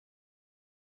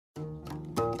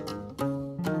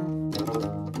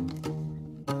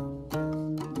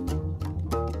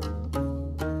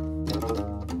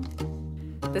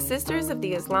The Sisters of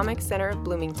the Islamic Center of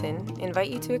Bloomington invite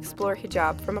you to explore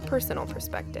hijab from a personal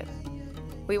perspective.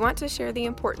 We want to share the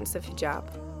importance of hijab,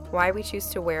 why we choose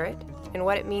to wear it, and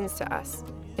what it means to us,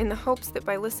 in the hopes that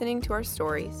by listening to our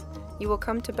stories, you will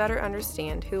come to better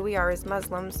understand who we are as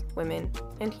Muslims, women,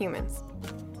 and humans.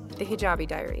 The Hijabi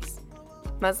Diaries.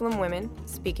 Muslim women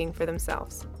speaking for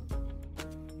themselves.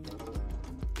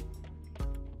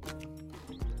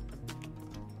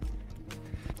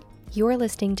 You're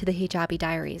listening to the Hijabi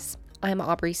Diaries. I'm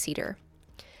Aubrey Cedar.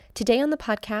 Today on the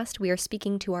podcast, we are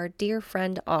speaking to our dear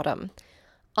friend Autumn.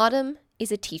 Autumn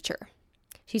is a teacher.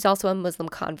 She's also a Muslim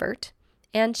convert,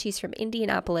 and she's from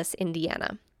Indianapolis,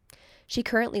 Indiana. She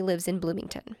currently lives in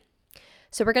Bloomington.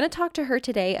 So we're going to talk to her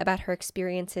today about her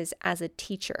experiences as a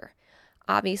teacher.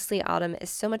 Obviously, Autumn is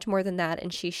so much more than that,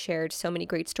 and she shared so many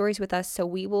great stories with us, so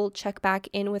we will check back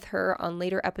in with her on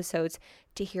later episodes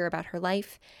to hear about her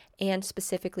life and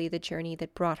specifically the journey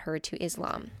that brought her to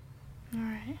Islam. All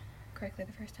right. Correctly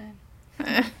the first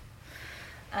time.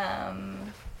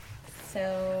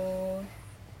 So,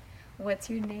 what's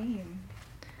your name?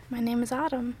 My name is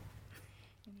Autumn.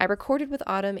 I recorded with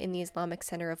Autumn in the Islamic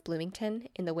Center of Bloomington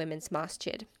in the Women's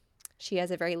Masjid. She has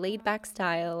a very laid-back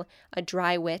style, a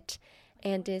dry wit,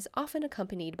 and is often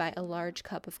accompanied by a large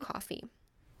cup of coffee.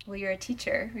 Well, you're a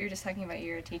teacher. We were just talking about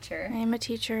you're a teacher. I am a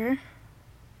teacher.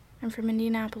 I'm from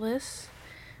Indianapolis,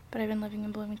 but I've been living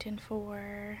in Bloomington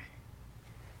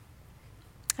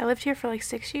I lived here for like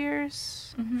 6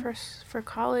 years, first for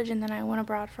college, and then I went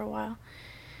abroad for a while.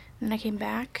 And then I came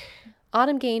back.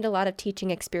 Autumn gained a lot of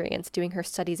teaching experience doing her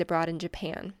studies abroad in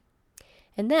Japan.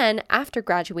 And then, after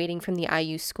graduating from the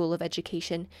IU School of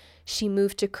Education, she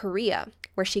moved to Korea,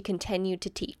 where she continued to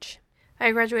teach.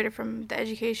 I graduated from the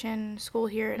education school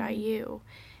here at IU,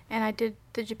 and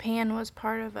the Japan was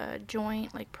part of a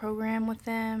joint program with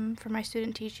them for my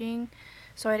student teaching,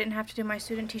 so I didn't have to do my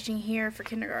student teaching here for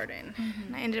kindergarten.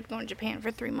 And I ended up going to Japan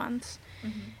for 3 months.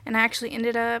 And I actually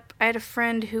I had a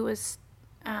friend who was,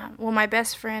 my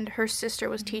best friend, her sister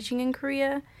was teaching in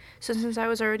Korea. So since I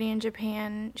was already in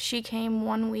Japan, she came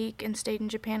 1 week and stayed in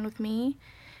Japan with me.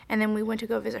 And then we went to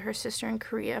go visit her sister in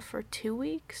Korea for 2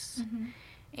 weeks.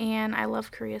 And I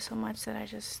love Korea so much that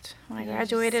when I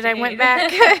graduated, I went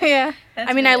back. Yeah.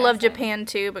 I mean, really I love Japan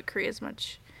too, but Korea's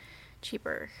much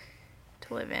cheaper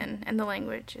to live in. And the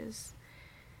language is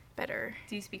better.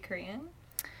 Do you speak Korean?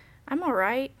 I'm all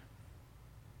right.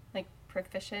 Like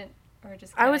proficient? Or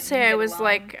just I would say I was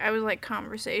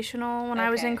conversational when I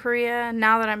was in Korea.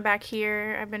 Now that I'm back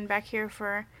here, I've been back here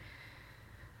for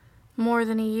more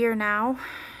than a year now.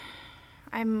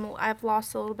 I've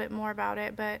lost a little bit more about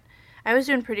it, but I was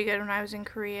doing pretty good when I was in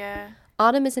Korea.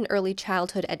 Autumn is an early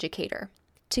childhood educator.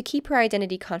 To keep her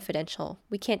identity confidential,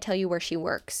 we can't tell you where she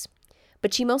works,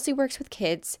 but she mostly works with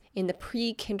kids in the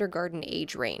pre-kindergarten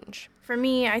age range. For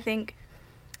me, I think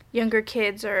younger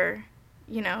kids are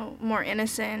more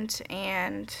innocent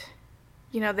and,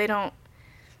 they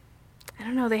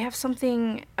have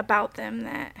something about them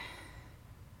that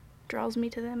draws me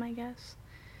to them, I guess.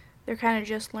 They're kind of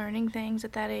just learning things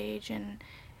at that age, and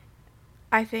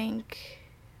I think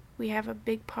we have a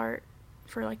big part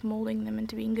for, molding them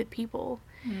into being good people.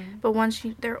 But once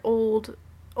they're older,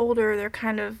 they're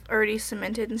kind of already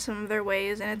cemented in some of their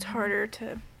ways, and it's harder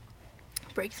to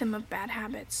break them of bad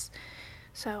habits.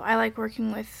 So I like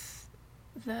working with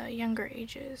the younger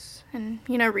ages, and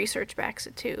research backs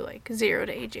it too, 0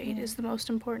 to age 8 is the most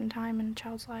important time in a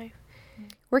child's life.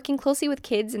 Working closely with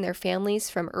kids and their families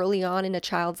from early on in a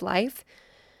child's life,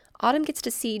 Autumn gets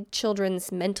to see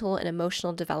children's mental and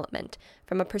emotional development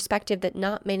from a perspective that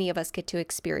not many of us get to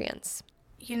experience.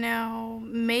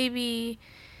 Maybe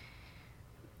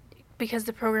because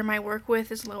the program I work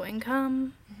with is low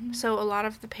income, so a lot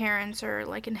of the parents are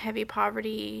in heavy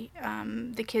poverty.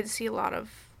 The kids see a lot of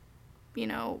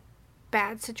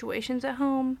bad situations at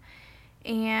home,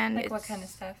 and what kind of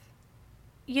stuff?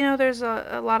 There's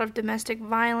a lot of domestic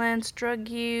violence, drug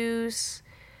use,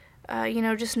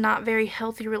 just not very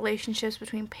healthy relationships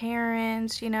between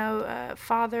parents,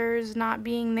 fathers not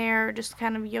being there, just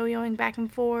kind of yo-yoing back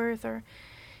and forth, or,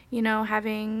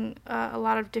 having a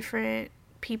lot of different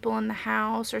people in the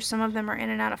house, or some of them are in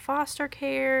and out of foster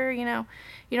care. You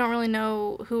don't really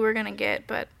know who we're going to get,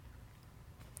 but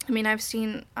I've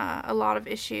seen a lot of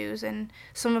issues, and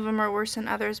some of them are worse than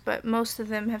others, but most of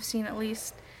them have seen at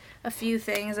least a few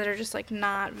things that are just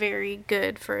not very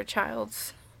good for a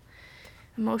child's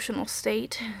emotional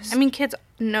state. Kids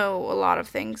know a lot of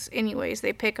things anyways.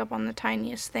 They pick up on the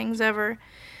tiniest things ever.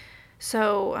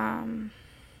 So,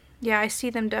 I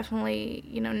see them definitely,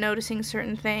 noticing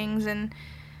certain things, and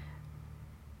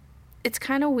it's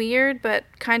kind of weird, but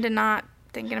kind of not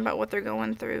thinking about what they're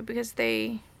going through, because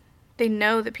they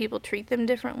know that people treat them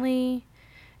differently.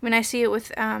 I mean, I see it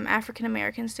with African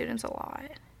American students a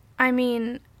lot. I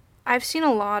mean, I've seen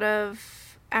a lot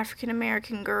of African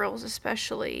American girls,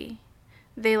 especially,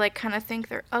 they like kind of think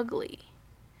they're ugly,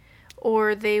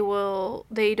 or they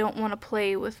don't want to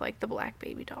play with like the black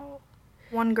baby doll.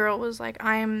 One girl was like,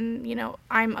 I'm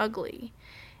ugly,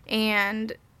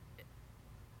 and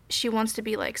she wants to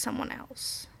be like someone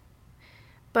else.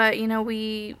 But,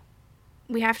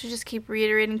 we have to just keep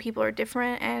reiterating people are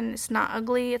different, and it's not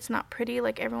ugly, it's not pretty,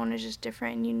 like everyone is just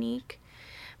different and unique.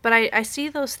 But I see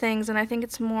those things, and I think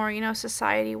it's more,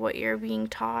 society, what you're being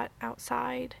taught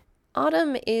outside.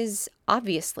 Autumn is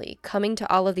obviously coming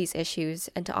to all of these issues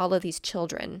and to all of these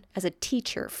children as a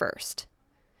teacher first,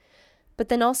 but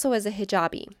then also as a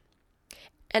hijabi.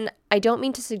 And I don't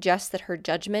mean to suggest that her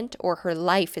judgment or her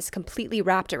life is completely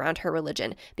wrapped around her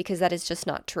religion, because that is just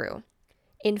not true.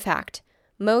 In fact,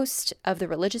 most of the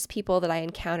religious people that I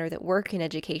encounter that work in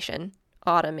education,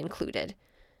 Autumn included,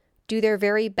 do their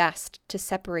very best to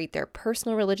separate their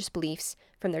personal religious beliefs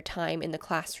from their time in the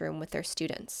classroom with their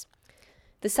students.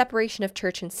 The separation of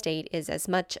church and state is as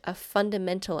much a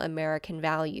fundamental American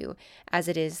value as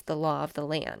it is the law of the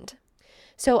land.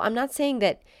 So I'm not saying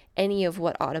that any of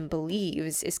what Autumn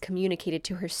believes is communicated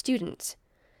to her students,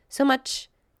 so much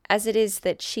as it is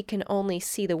that she can only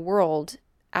see the world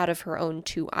out of her own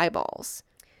two eyeballs.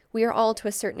 We are all, to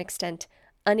a certain extent,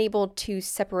 unable to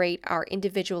separate our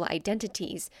individual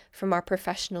identities from our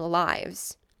professional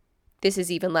lives. This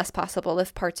is even less possible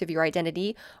if parts of your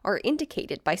identity are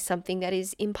indicated by something that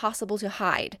is impossible to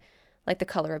hide, like the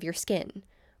color of your skin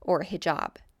or a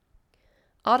hijab.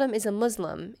 Autumn is a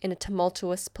Muslim in a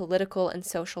tumultuous political and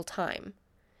social time.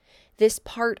 This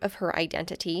part of her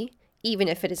identity, even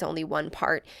if it is only one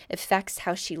part, affects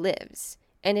how she lives,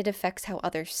 and it affects how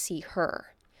others see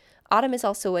her. Autumn is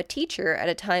also a teacher at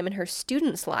a time in her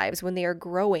students' lives when they are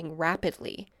growing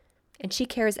rapidly, and she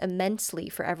cares immensely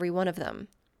for every one of them.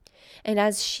 And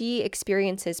as she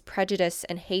experiences prejudice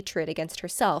and hatred against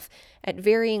herself at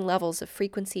varying levels of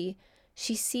frequency,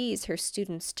 she sees her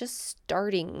students just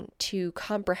starting to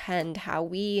comprehend how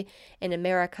we in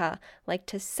America like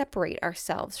to separate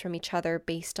ourselves from each other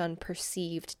based on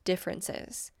perceived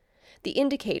differences. The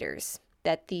indicators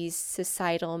that these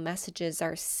societal messages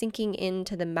are sinking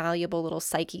into the malleable little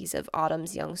psyches of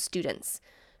Autumn's young students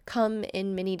come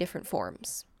in many different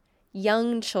forms.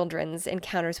 Young children's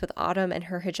encounters with Autumn and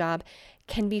her hijab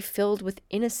can be filled with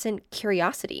innocent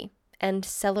curiosity and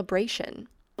celebration.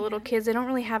 Little kids, they don't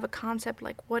really have a concept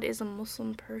like, what is a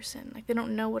Muslim person? Like, they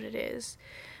don't know what it is.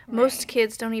 Right. Most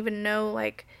kids don't even know,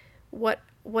 like, what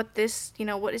this,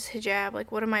 what is hijab?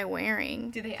 Like, what am I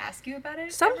wearing? Do they ask you about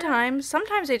it? Sometimes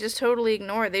they just totally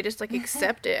ignore it. They just, like,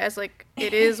 accept it as, like,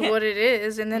 it is what it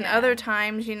is. And then other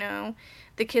times,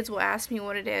 the kids will ask me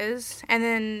what it is, and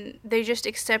then they just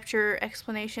accept your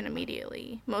explanation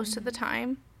immediately most of the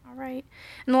time. All right.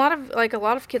 And a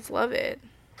lot of kids love it.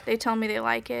 They tell me they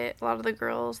like it. A lot of the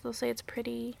girls, they'll say it's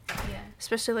pretty. Yeah.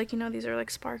 Especially, like, these are,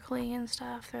 like, sparkly and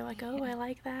stuff. They're like, oh, I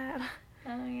like that.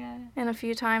 Oh, yeah. And a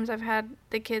few times I've had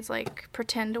the kids, like,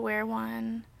 pretend to wear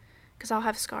one, because I'll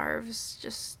have scarves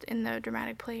just in the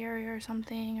dramatic play area or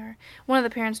something. Or one of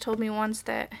the parents told me once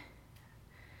that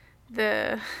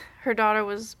her daughter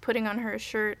was putting on her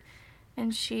shirt,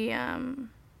 and she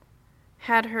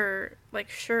had her, like,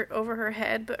 shirt over her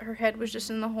head, but her head was just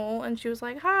in the hole, and she was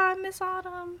like, hi, Miss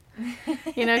Autumn,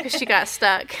 because she got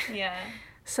stuck. Yeah.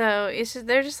 So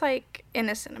they're just, like,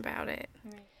 innocent about it.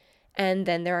 Right. And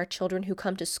then there are children who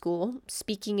come to school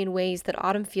speaking in ways that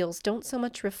Autumn feels don't so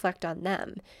much reflect on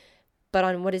them, but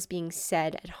on what is being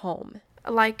said at home.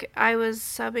 Like, I was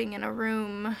subbing in a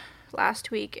room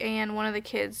last week, and one of the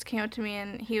kids came up to me,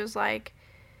 and he was like,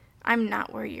 I'm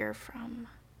not where you're from.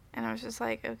 And I was just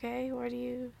like, okay, where do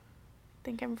you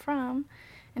think I'm from?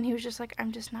 And he was just like,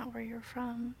 I'm just not where you're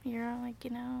from. You're like,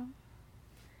 And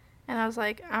I was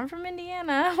like, I'm from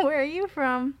Indiana. Where are you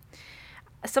from?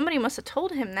 Somebody must have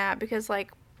told him that, because,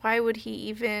 like, why would he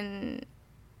even,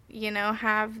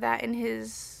 have that in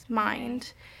his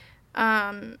mind?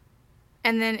 And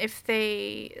then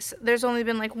there's only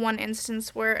been, like, one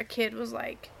instance where a kid was,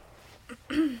 like,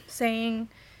 saying,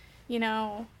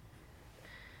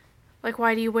 like,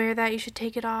 why do you wear that? You should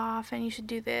take it off, and you should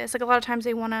do this. Like, a lot of times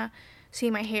they want to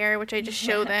see my hair, which I just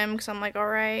show them, because I'm like, all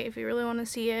right, if you really want to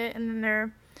see it. And then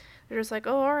they're just like,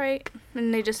 oh, all right.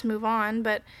 And they just move on.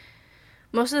 But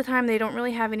most of the time, they don't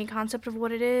really have any concept of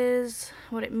what it is,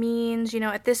 what it means.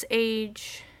 At this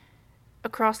age,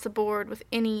 across the board with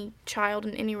any child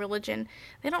in any religion,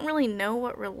 they don't really know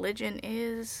what religion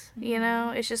is, you know?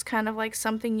 It's just kind of like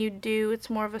something you do. It's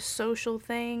more of a social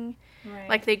thing. Right.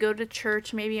 Like they go to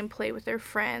church maybe and play with their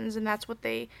friends, and that's what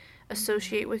they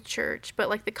associate with church. But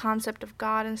like the concept of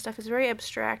God and stuff is very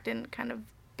abstract and kind of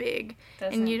big.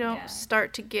 And you don't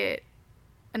start to get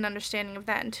an understanding of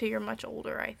that until you're much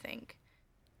older, I think.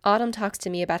 Autumn talks to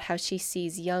me about how she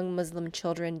sees young Muslim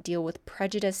children deal with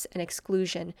prejudice and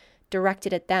exclusion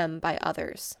directed at them by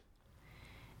others.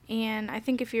 And I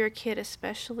think if you're a kid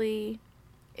especially,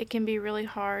 it can be really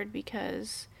hard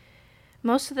because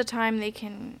most of the time they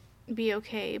can be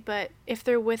okay, but if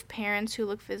they're with parents who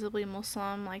look visibly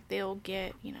Muslim, like they'll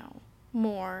get, you know,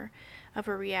 more of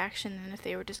a reaction than if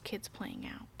they were just kids playing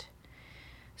out.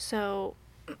 So,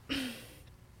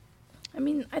 I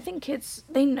mean, I think kids,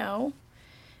 they know.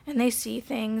 And they see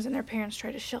things, and their parents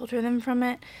try to shelter them from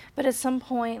it. But at some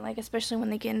point, like, especially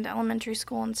when they get into elementary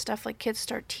school and stuff, like, kids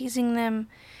start teasing them.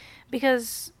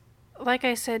 Because, like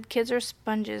I said, kids are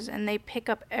sponges, and they pick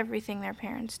up everything their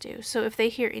parents do. So if they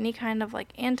hear any kind of,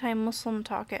 like, anti-Muslim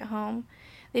talk at home,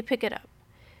 they pick it up.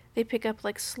 They pick up,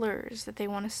 like, slurs that they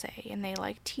want to say, and they,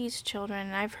 like, tease children.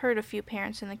 And I've heard a few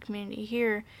parents in the community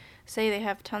here say they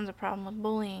have tons of problem with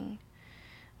bullying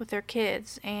with their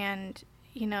kids, and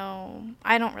you know,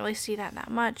 I don't really see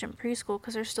that much in preschool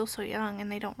because they're still so young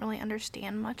and they don't really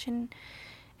understand much in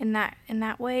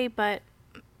that way. But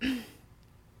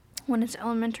when it's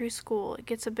elementary school, it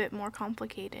gets a bit more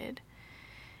complicated.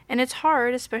 And it's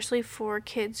hard, especially for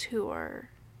kids who are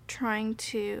trying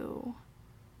to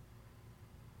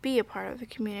be a part of the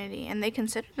community and they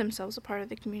consider themselves a part of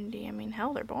the community. I mean,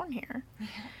 hell, they're born here.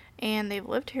 And they've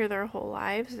lived here their whole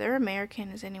lives. They're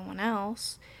American as anyone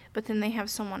else. But then they have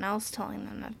someone else telling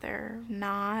them that they're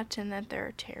not and that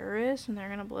they're terrorists and they're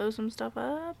going to blow some stuff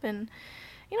up. And,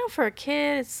 you know, for a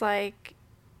kid, it's like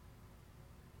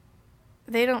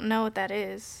they don't know what that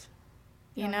is.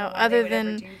 You know, other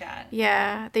than,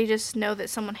 yeah, they just know that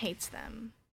someone hates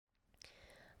them.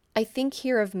 I think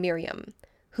here of Miriam,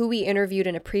 who we interviewed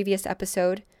in a previous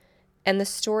episode, and the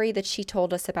story that she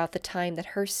told us about the time that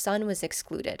her son was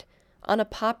excluded on a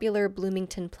popular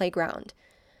Bloomington playground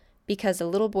because a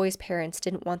little boy's parents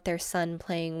didn't want their son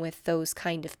playing with those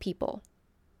kind of people.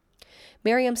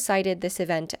 Miriam cited this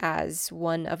event as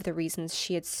one of the reasons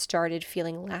she had started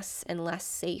feeling less and less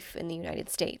safe in the United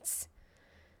States.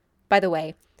 By the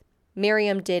way,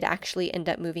 Miriam did actually end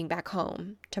up moving back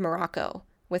home to Morocco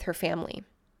with her family.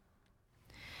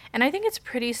 And I think it's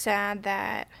pretty sad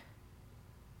that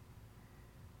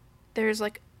there's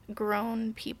like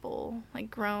grown people,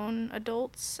 like grown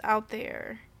adults out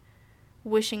there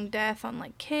wishing death on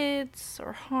like kids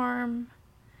or harm.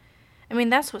 I mean,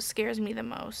 that's what scares me the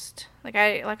most.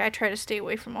 I try to stay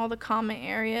away from all the comment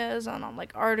areas on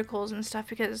like articles and stuff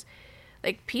because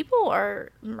like people are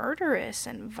murderous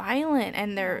and violent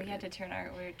and they're we had to turn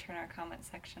our comment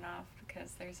section off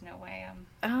because there's no way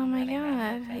oh my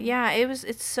god. Yeah,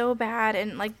 it's so bad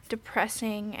and like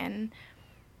depressing. And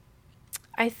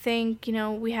I think, you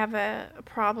know, we have a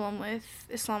problem with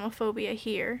Islamophobia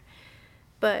here.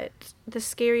 But the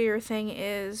scarier thing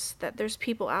is that there's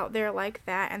people out there like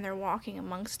that and they're walking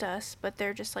amongst us, but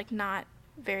they're just like not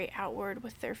very outward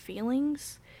with their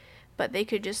feelings. But they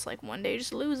could just like one day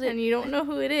just lose it and you don't know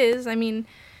who it is. I mean,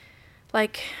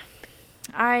 like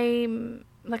I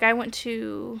went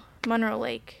to Monroe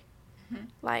Lake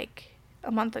like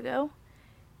a month ago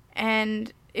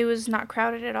and it was not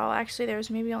crowded at all. Actually, there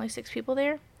was maybe only 6 people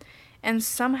there. And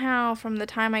somehow, from the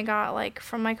time I got, like,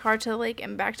 from my car to the lake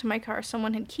and back to my car,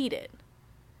 someone had keyed it.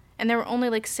 And there were only,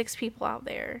 like, 6 people out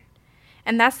there.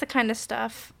 And that's the kind of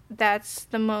stuff that's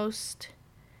the most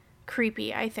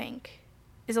creepy, I think.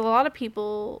 Is a lot of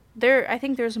people, I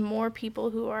think there's more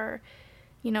people who are,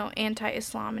 you know,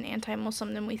 anti-Islam and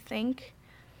anti-Muslim than we think.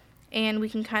 And we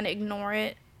can kind of ignore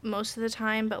it most of the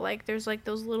time. But, like, there's, like,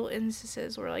 those little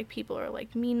instances where, like, people are,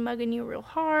 like, mean-mugging you real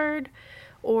hard.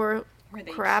 Or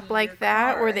crap like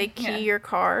that, or they key your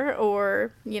car,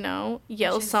 or, you know,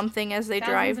 yell something as they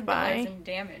drive by. And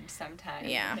damage sometimes,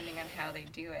 depending on how they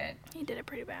do it. He did it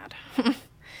pretty bad.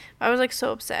 I was, like,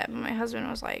 so upset, but my husband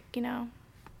was like, you know,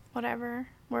 whatever,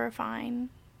 we're fine,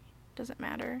 doesn't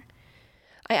matter.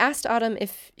 I asked Autumn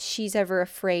if she's ever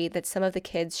afraid that some of the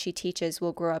kids she teaches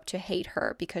will grow up to hate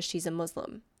her because she's a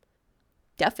Muslim.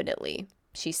 Definitely,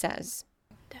 she says.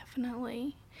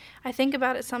 Definitely. I think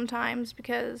about it sometimes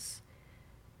because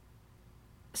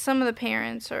some of the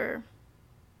parents are,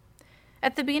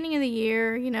 at the beginning of the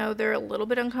year, you know, they're a little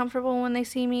bit uncomfortable when they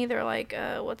see me. They're like,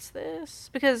 what's this?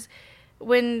 Because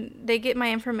when they get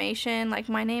my information, like,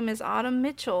 my name is Autumn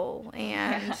Mitchell,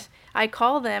 and I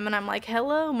call them and I'm like,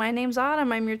 hello, my name's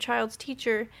Autumn, I'm your child's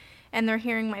teacher, and they're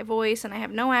hearing my voice and I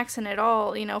have no accent at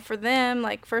all, for them,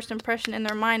 like, first impression in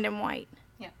their mind, I'm white.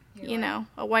 Yeah.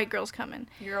 A white girl's coming.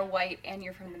 You're a white and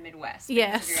you're from the Midwest.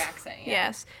 Yes. Because of your accent. Yeah.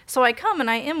 Yes. So I come and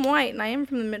I am white and I am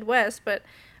from the Midwest, but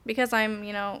because I'm,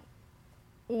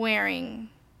 wearing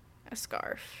a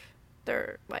scarf,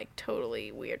 they're, like,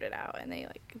 totally weirded out and they,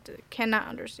 like, cannot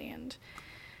understand.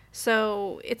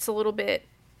 So it's a little bit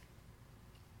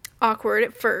awkward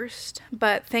at first,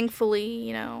 but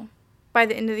thankfully, by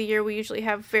the end of the year, we usually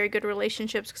have very good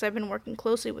relationships because I've been working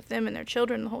closely with them and their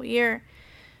children the whole year.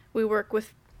 We work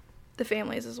with the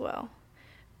families as well.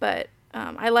 But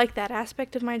I like that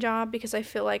aspect of my job because I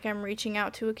feel like I'm reaching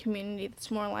out to a community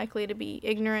that's more likely to be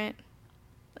ignorant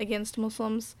against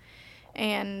Muslims.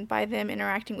 And by them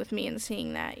interacting with me and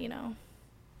seeing that,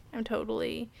 I'm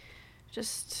totally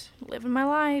just living my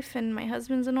life and my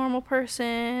husband's a normal person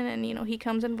and, he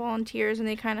comes and volunteers and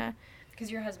they kind of... Because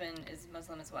your husband is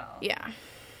Muslim as well. Yeah.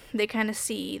 They kind of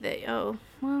see that, oh,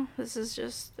 well, this is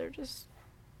just... They're just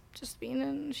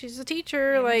being she's a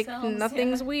teacher, like,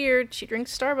 nothing's weird. She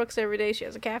drinks Starbucks every day. She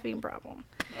has a caffeine problem.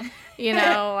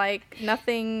 Like,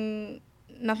 nothing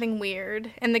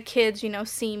weird. And the kids,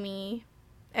 see me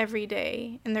every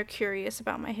day, and they're curious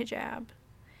about my hijab.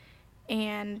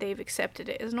 And they've accepted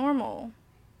it as normal.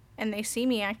 And they see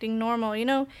me acting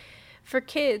normal. For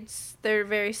kids, they're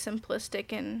very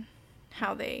simplistic in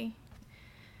how they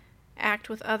act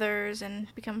with others and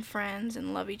become friends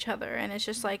and love each other, and it's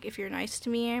just like, if you're nice to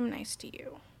me, I'm nice to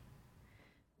you.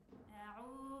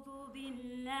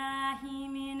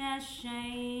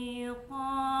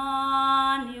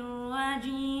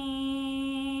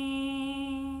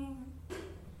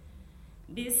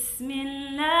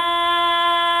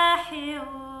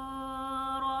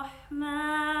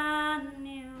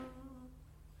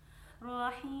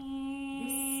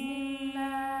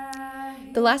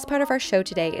 The last part of our show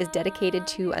today is dedicated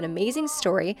to an amazing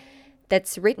story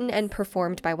that's written and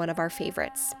performed by one of our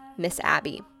favorites, Miss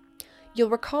Abby. You'll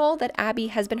recall that Abby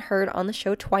has been heard on the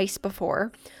show twice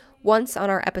before, once on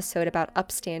our episode about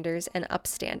upstanders and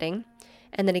upstanding,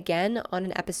 and then again on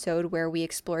an episode where we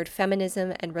explored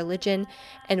feminism and religion,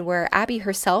 and where Abby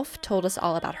herself told us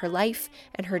all about her life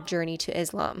and her journey to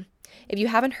Islam. If you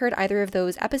haven't heard either of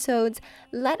those episodes,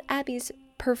 let Abby's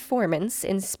performance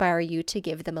inspire you to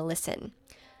give them a listen.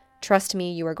 Trust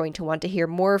me, you are going to want to hear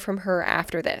more from her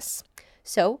after this.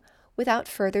 So, without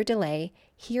further delay,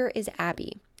 here is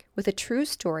Abby with a true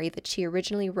story that she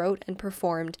originally wrote and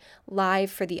performed live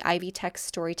for the Ivy Tech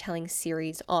storytelling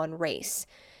series on race,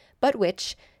 but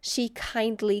which she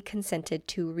kindly consented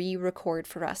to re-record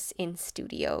for us in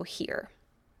studio here.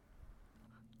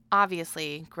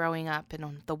 Obviously, growing up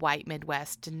in the white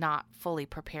Midwest did not fully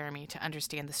prepare me to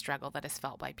understand the struggle that is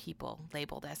felt by people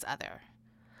labeled as other.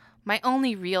 My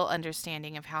only real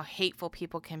understanding of how hateful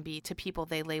people can be to people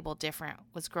they label different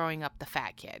was growing up the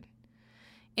fat kid.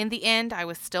 In the end, I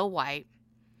was still white.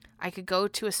 I could go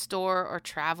to a store or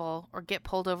travel or get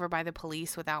pulled over by the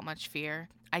police without much fear.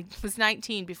 I was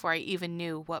 19 before I even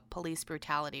knew what police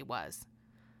brutality was.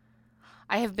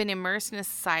 I have been immersed in a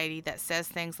society that says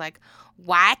things like,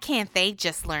 why can't they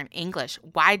just learn English?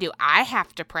 Why do I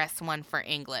have to press 1 for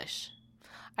English?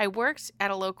 I worked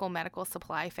at a local medical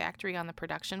supply factory on the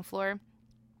production floor.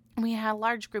 We had a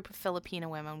large group of Filipino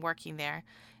women working there,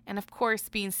 and of course,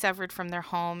 being severed from their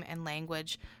home and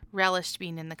language, relished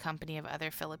being in the company of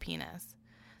other Filipinas.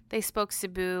 They spoke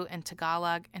Cebu and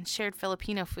Tagalog and shared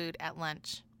Filipino food at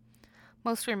lunch.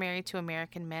 Most were married to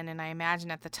American men, and I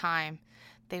imagine at the time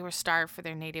they were starved for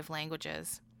their native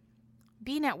languages.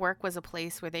 Being at work was a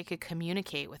place where they could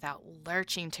communicate without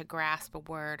lurching to grasp a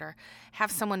word or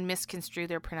have someone misconstrue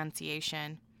their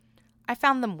pronunciation. I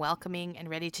found them welcoming and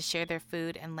ready to share their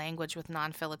food and language with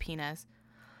non-Filipinas.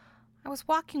 I was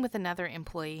walking with another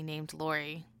employee named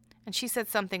Lori, and she said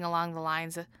something along the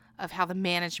lines of how the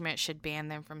management should ban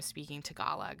them from speaking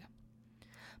Tagalog,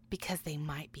 because they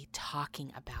might be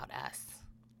talking about us.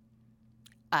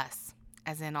 Us,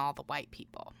 as in all the white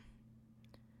people.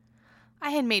 I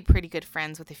had made pretty good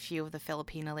friends with a few of the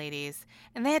Filipino ladies,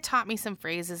 and they had taught me some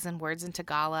phrases and words in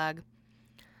Tagalog.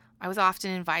 I was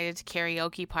often invited to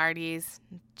karaoke parties,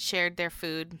 shared their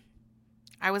food.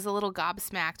 I was a little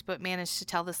gobsmacked, but managed to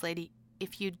tell this lady,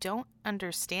 if you don't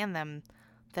understand them,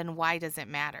 then why does it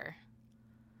matter?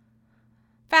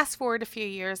 Fast forward a few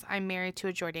years, I'm married to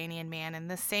a Jordanian man, and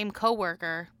this same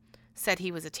coworker said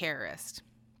he was a terrorist.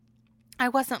 I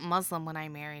wasn't Muslim when I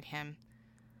married him,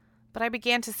 but I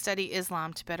began to study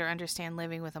Islam to better understand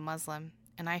living with a Muslim,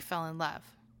 and I fell in love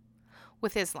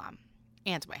with Islam.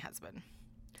 and my husband.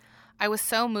 I was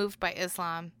so moved by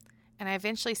Islam, and I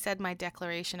eventually said my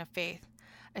declaration of faith.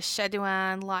 Ashhadu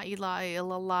an la ilaha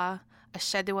illallah,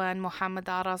 ashhadu an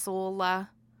Muhammadan Rasulullah.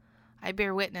 I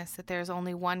bear witness that there is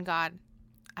only one God.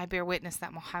 I bear witness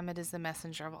that Muhammad is the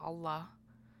messenger of Allah.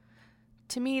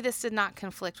 To me, this did not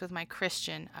conflict with my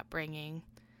Christian upbringing.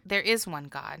 There is one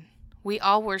God. We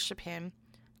all worship him.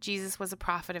 Jesus was a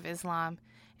prophet of Islam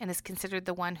and is considered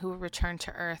the one who will return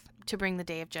to earth to bring the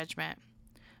day of judgment.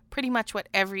 Pretty much what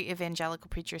every evangelical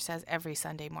preacher says every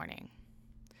Sunday morning.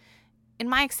 In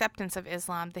my acceptance of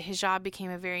Islam, the hijab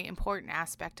became a very important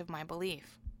aspect of my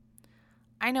belief.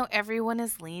 I know everyone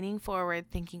is leaning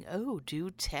forward thinking, oh, do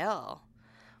tell.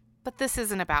 But this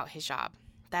isn't about hijab.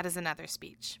 That is another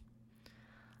speech.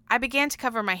 I began to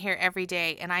cover my hair every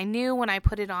day, and I knew when I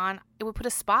put it on, it would put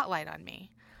a spotlight on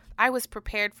me. I was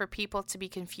prepared for people to be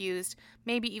confused,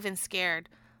 maybe even scared,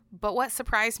 but what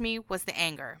surprised me was the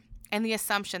anger and the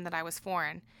assumption that I was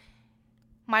foreign.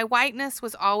 My whiteness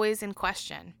was always in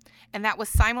question, and that was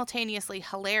simultaneously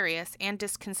hilarious and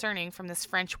disconcerting from this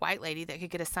French white lady that could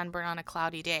get a sunburn on a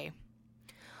cloudy day.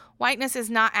 Whiteness is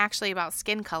not actually about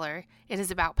skin color, it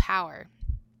is about power,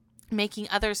 making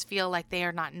others feel like they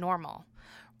are not normal.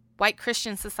 White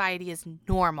Christian society is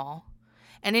normal,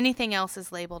 and anything else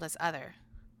is labeled as other.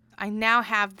 I now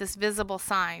have this visible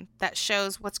sign that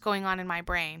shows what's going on in my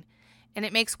brain, and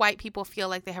it makes white people feel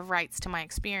like they have rights to my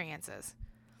experiences.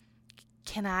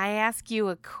 Can I ask you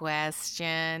a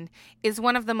question? Is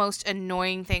one of the most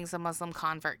annoying things a Muslim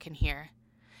convert can hear.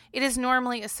 It is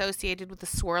normally associated with the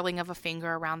swirling of a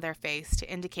finger around their face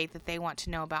to indicate that they want to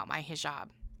know about my hijab.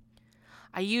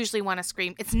 I usually want to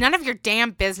scream, "It's none of your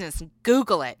damn business,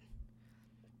 Google it."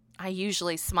 I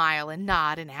usually smile and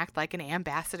nod and act like an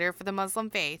ambassador for the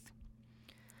Muslim faith.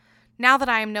 Now that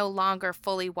I am no longer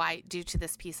fully white due to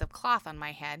this piece of cloth on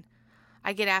my head,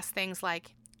 I get asked things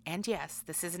like, and yes,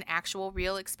 this is an actual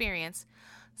real experience,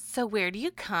 so where do you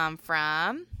come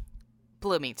from?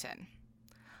 Bloomington.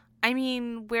 I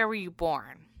mean, where were you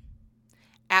born?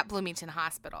 At Bloomington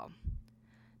Hospital.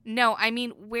 No, I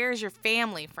mean, where's your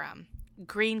family from?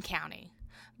 Greene County.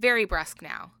 Very brusque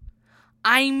now.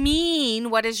 I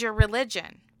mean, what is your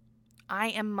religion? I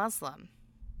am Muslim.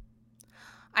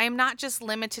 I am not just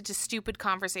limited to stupid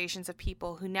conversations of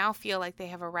people who now feel like they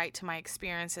have a right to my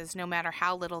experiences no matter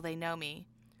how little they know me.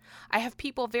 I have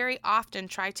people very often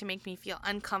try to make me feel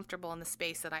uncomfortable in the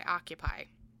space that I occupy.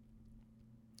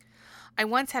 I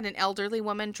once had an elderly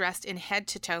woman dressed in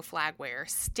head-to-toe flag wear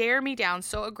stare me down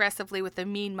so aggressively with a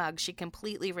mean mug she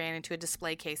completely ran into a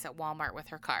display case at Walmart with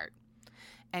her cart.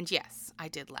 And yes, I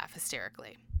did laugh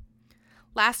hysterically.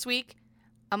 Last week,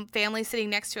 a family sitting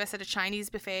next to us at a Chinese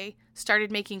buffet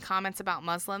started making comments about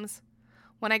Muslims.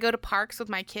 When I go to parks with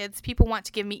my kids, people want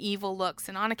to give me evil looks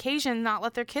and on occasion not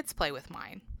let their kids play with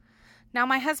mine. Now,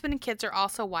 my husband and kids are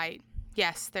also white.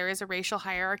 Yes, there is a racial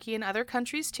hierarchy in other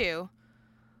countries too.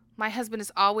 My husband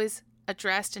is always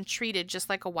addressed and treated just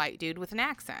like a white dude with an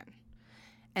accent.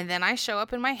 And then I show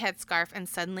up in my headscarf and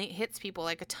suddenly it hits people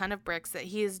like a ton of bricks that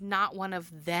he is not one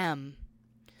of them.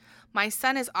 My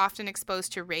son is often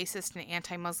exposed to racist and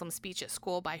anti-Muslim speech at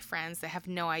school by friends that have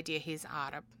no idea he's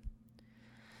Arab.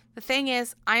 The thing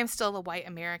is, I am still a white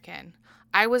American.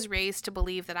 I was raised to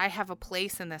believe that I have a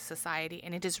place in this society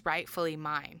and it is rightfully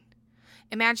mine.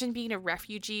 Imagine being a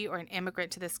refugee or an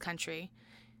immigrant to this country.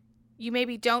 You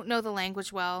maybe don't know the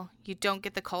language well, you don't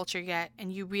get the culture yet,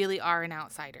 and you really are an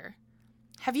outsider.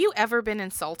 Have you ever been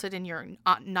insulted in your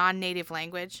non-native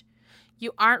language?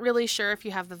 You aren't really sure if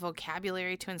you have the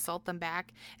vocabulary to insult them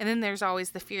back, and then there's always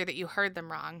the fear that you heard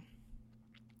them wrong.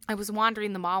 I was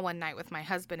wandering the mall one night with my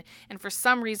husband, and for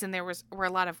some reason there were a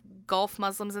lot of Gulf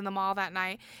Muslims in the mall that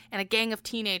night, and a gang of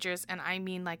teenagers, and I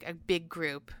mean like a big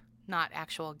group, not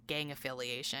actual gang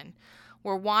affiliation,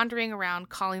 were wandering around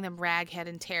calling them raghead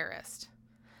and terrorist.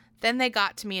 Then they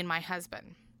got to me and my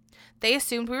husband. They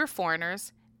assumed we were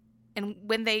foreigners, and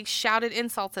when they shouted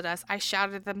insults at us, I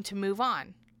shouted at them to move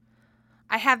on.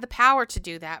 I had the power to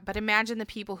do that, but imagine the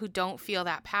people who don't feel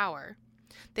that power.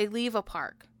 They leave a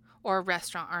park or a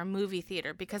restaurant or a movie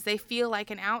theater because they feel like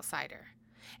an outsider,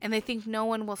 and they think no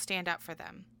one will stand up for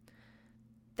them.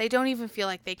 They don't even feel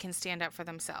like they can stand up for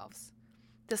themselves.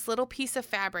 This little piece of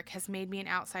fabric has made me an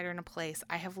outsider in a place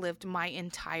I have lived my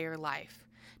entire life.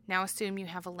 Now assume you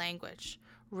have a language,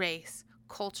 race,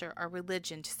 culture, or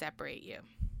religion to separate you.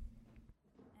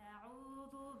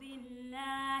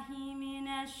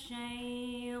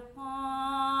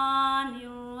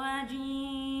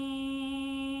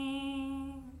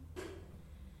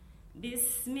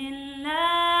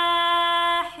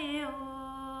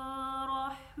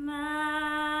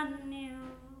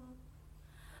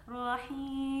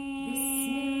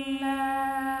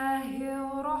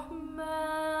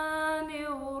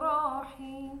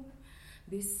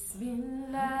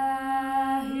 Bismillahirrahmanirrahim.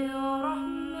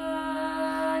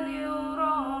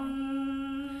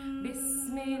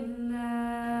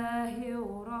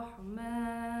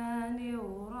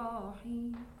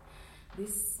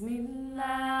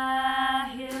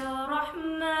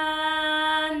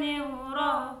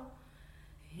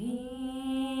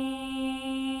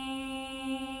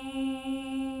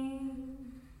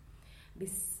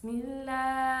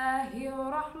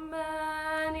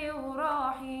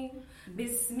 Bismillahirrahmanirrahim. Bismillahirrahmanirrahim.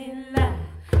 Bismillahirrahmanirrahim.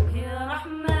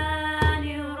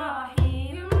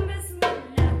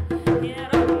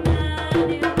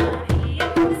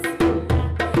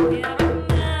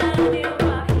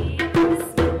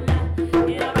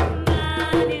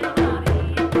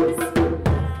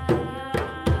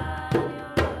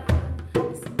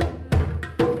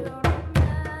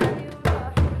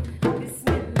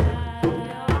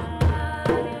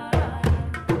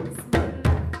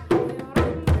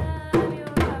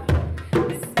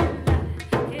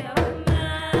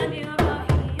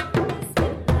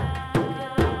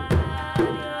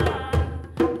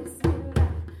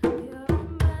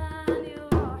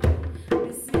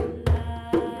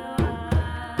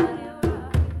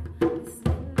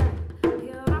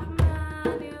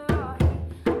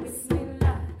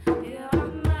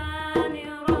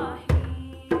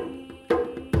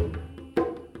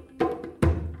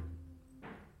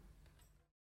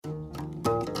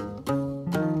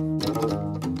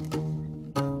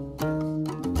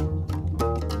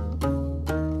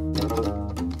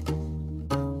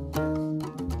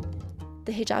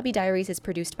 The Hijabi Diaries is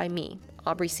produced by me,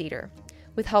 Aubrey Cedar,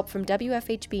 with help from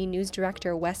WFHB News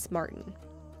Director Wes Martin.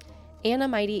 Anna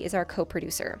Mighty is our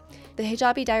co-producer. The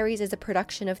Hijabi Diaries is a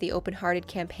production of the Open-Hearted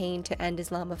Campaign to End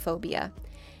Islamophobia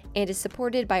and is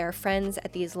supported by our friends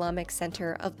at the Islamic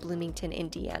Center of Bloomington,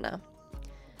 Indiana.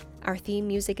 Our theme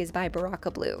music is by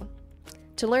Baraka Blue.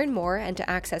 To learn more and to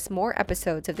access more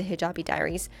episodes of the Hijabi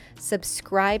Diaries,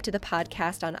 subscribe to the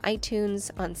podcast on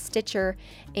iTunes, on Stitcher,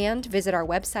 and visit our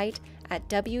website at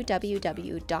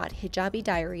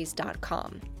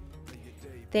www.hijabidiaries.com.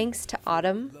 Thanks to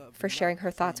Autumn for sharing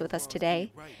her thoughts with us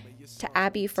today, to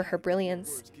Abby for her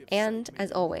brilliance, and,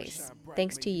 as always,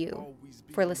 thanks to you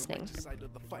for listening.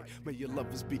 May your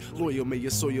lovers be loyal, may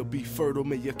your soil be fertile,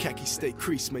 may your khaki stay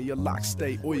creased, may your locks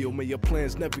stay oil, may your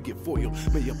plans never get foiled,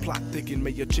 may your plot thicken,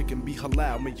 may your chicken be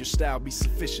halal, may your style be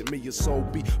sufficient, may your soul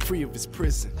be free of its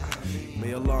prison.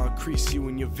 May Allah increase you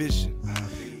in your vision,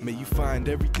 may you find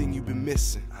everything you've been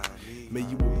missing. May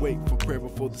you awake for prayer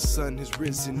before the sun has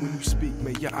risen. When you speak,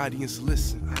 may your audience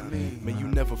listen. May you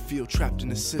never feel trapped in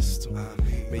the system.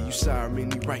 May you sire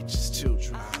many righteous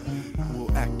children who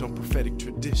will act on prophetic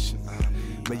tradition.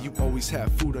 May you always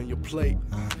have food on your plate.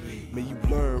 May you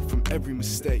learn from every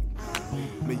mistake.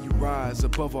 May you rise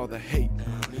above all the hate.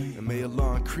 And may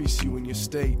Allah increase you in your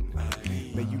state.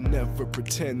 May you never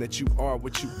pretend that you are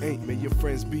what you ain't. May your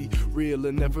friends be real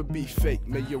and never be fake.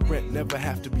 May your rent never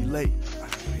have to be late.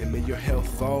 And may your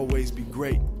health always be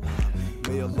great.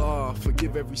 May Allah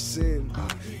forgive every sin,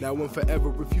 now and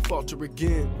forever if you falter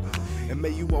again. And may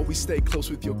you always stay close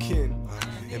with your kin.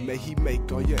 And may He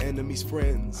make all your enemies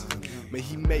friends. May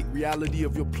He make reality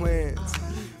of your plans.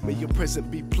 May your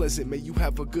present be pleasant, may you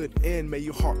have a good end. May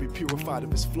your heart be purified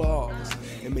of its flaws.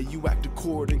 And may you act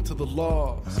according to the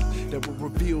laws that were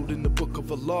revealed in the book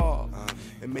of Allah.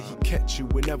 And may He catch you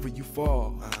whenever you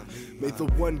fall. May the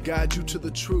one guide you to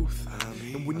the truth.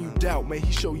 And when you doubt, may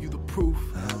He show you the proof.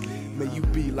 May you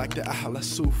be like the Ahl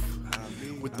Asuf,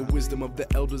 with the wisdom of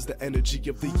the elders, the energy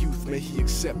of the youth. May He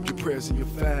accept your prayers and your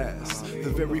fast, the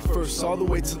very first all the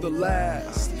way to the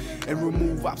last, and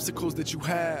remove obstacles that you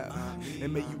have.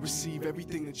 And may you receive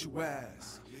everything that you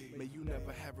ask. May you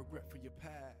never have regret for your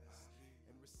past.